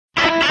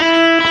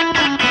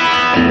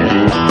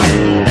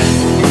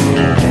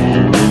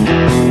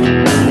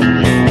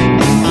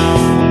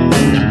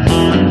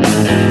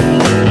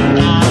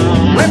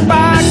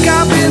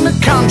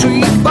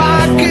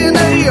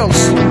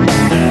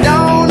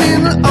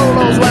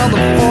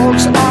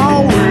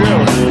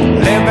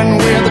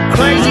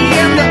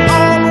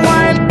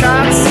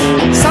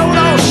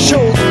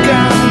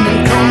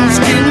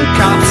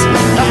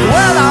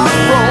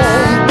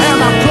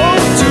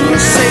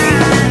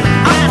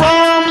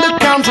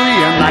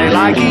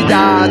like it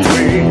that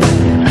way.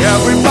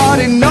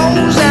 Everybody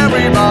knows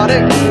everybody.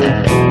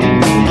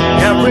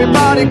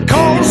 Everybody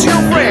calls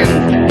your friend.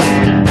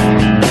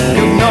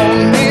 You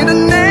don't need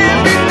an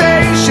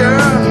invitation.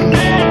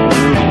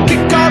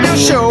 Kick off your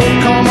show,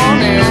 come on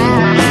in.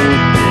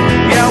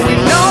 Yeah, we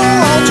know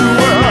how to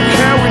work,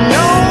 yeah, we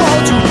know how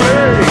to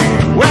play.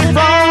 We're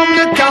from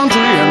the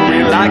country and we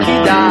like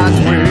it that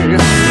way.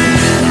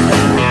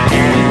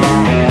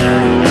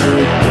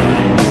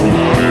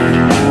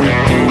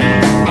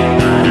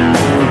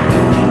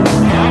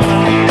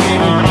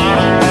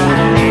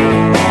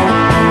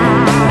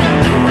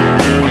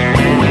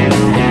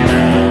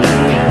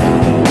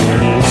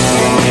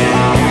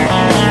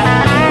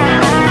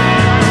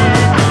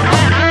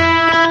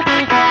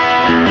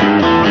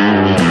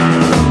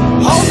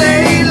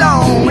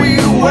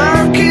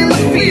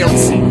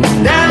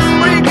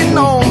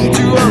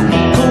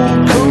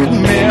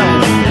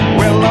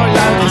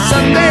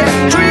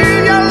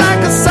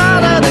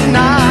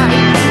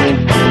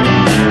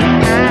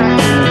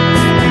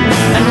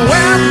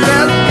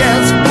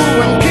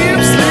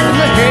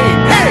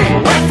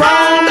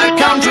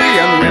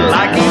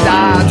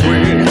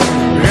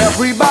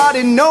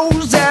 Everybody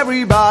knows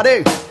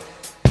everybody.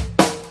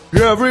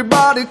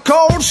 Everybody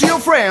calls your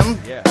friend.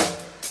 Yeah.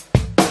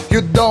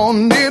 You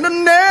don't need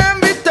an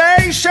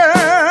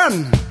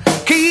invitation.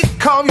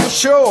 Kick off your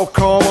show,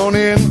 come on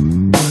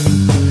in.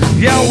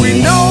 Yeah,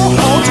 we know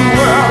how to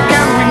work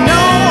and we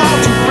know how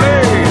to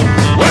play.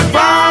 We're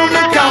from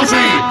the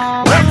country.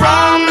 We're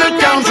from the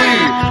country.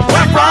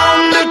 We're from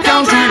the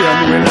country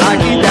and we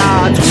like it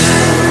that way.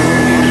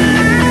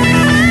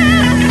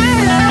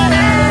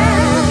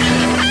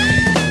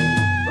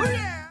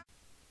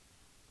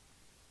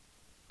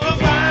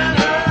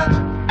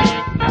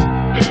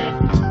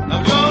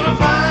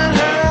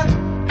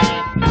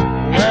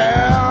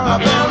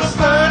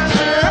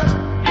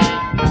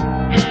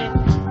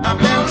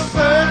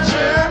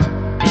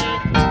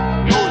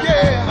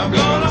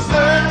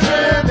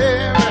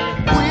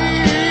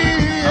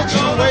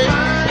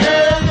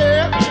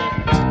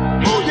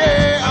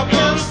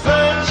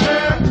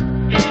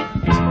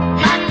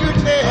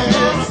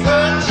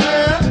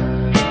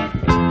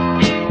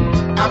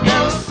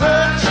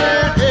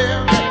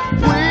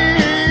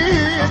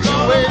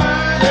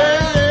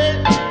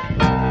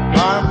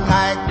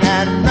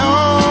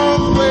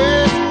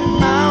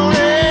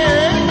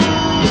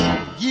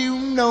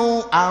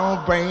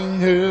 I'll bring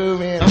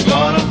her in. I'm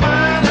gonna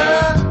find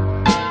her.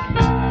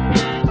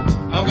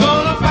 I'm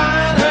gonna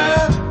find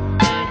her.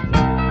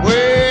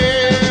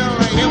 Well,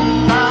 if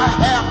I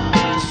have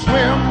to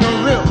swim the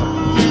river,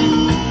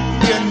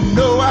 you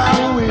know I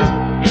will.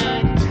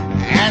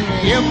 And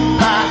if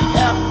I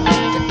have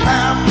to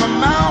climb the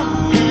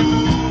mountain,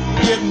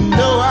 you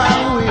know I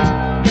will.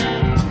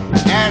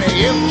 And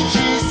if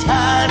she's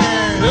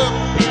hiding up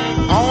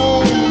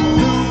on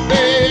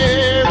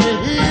Huckleberry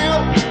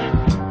Hill,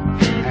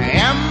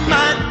 am I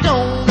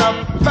gonna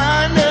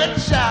find a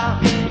child?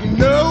 You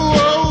know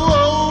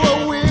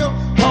I will.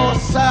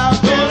 'Cause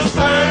I've been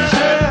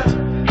searching.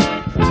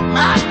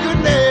 My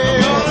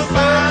goodness,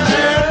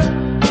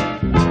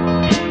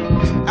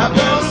 I've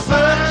been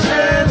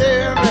searching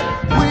every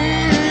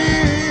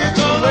which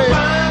way.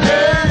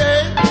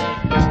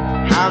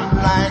 I'm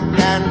like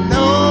that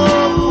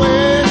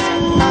northwest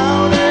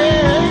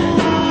mountain.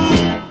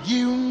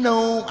 You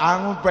know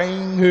I'll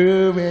bring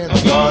her in.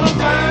 I'm gonna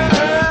find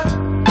her.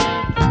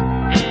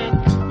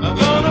 I'm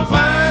gonna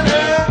find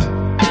her.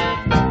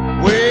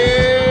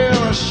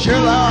 Well,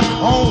 Sherlock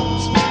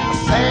Holmes,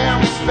 Sam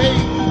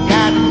Spade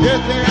got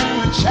nothing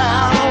to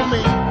child on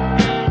me.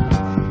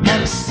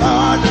 And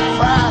Sergeant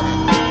Friday,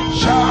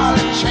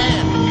 Charlie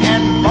Chan,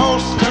 and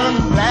Boston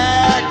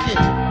Blackie.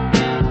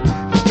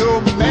 No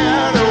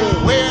matter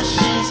where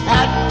she's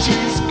at,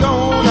 she's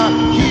gonna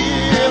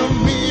hear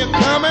me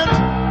coming.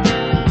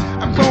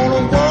 I'm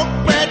gonna walk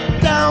right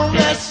down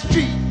that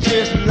street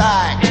just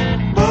like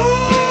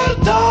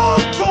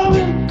bulldog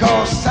coming.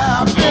 'Cause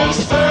I've been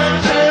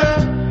searching.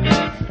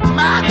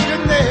 My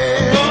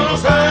goodness, Gonna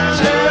find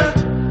her.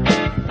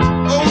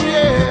 oh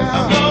yeah,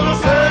 I'm gonna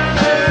find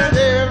her.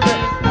 every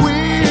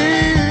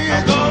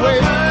which gonna way.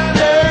 find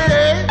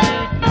her.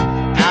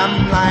 I'm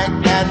like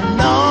that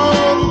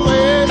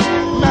northwest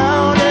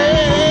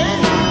mountain.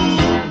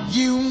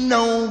 You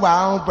know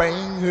I'll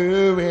bring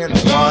her in.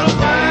 Gonna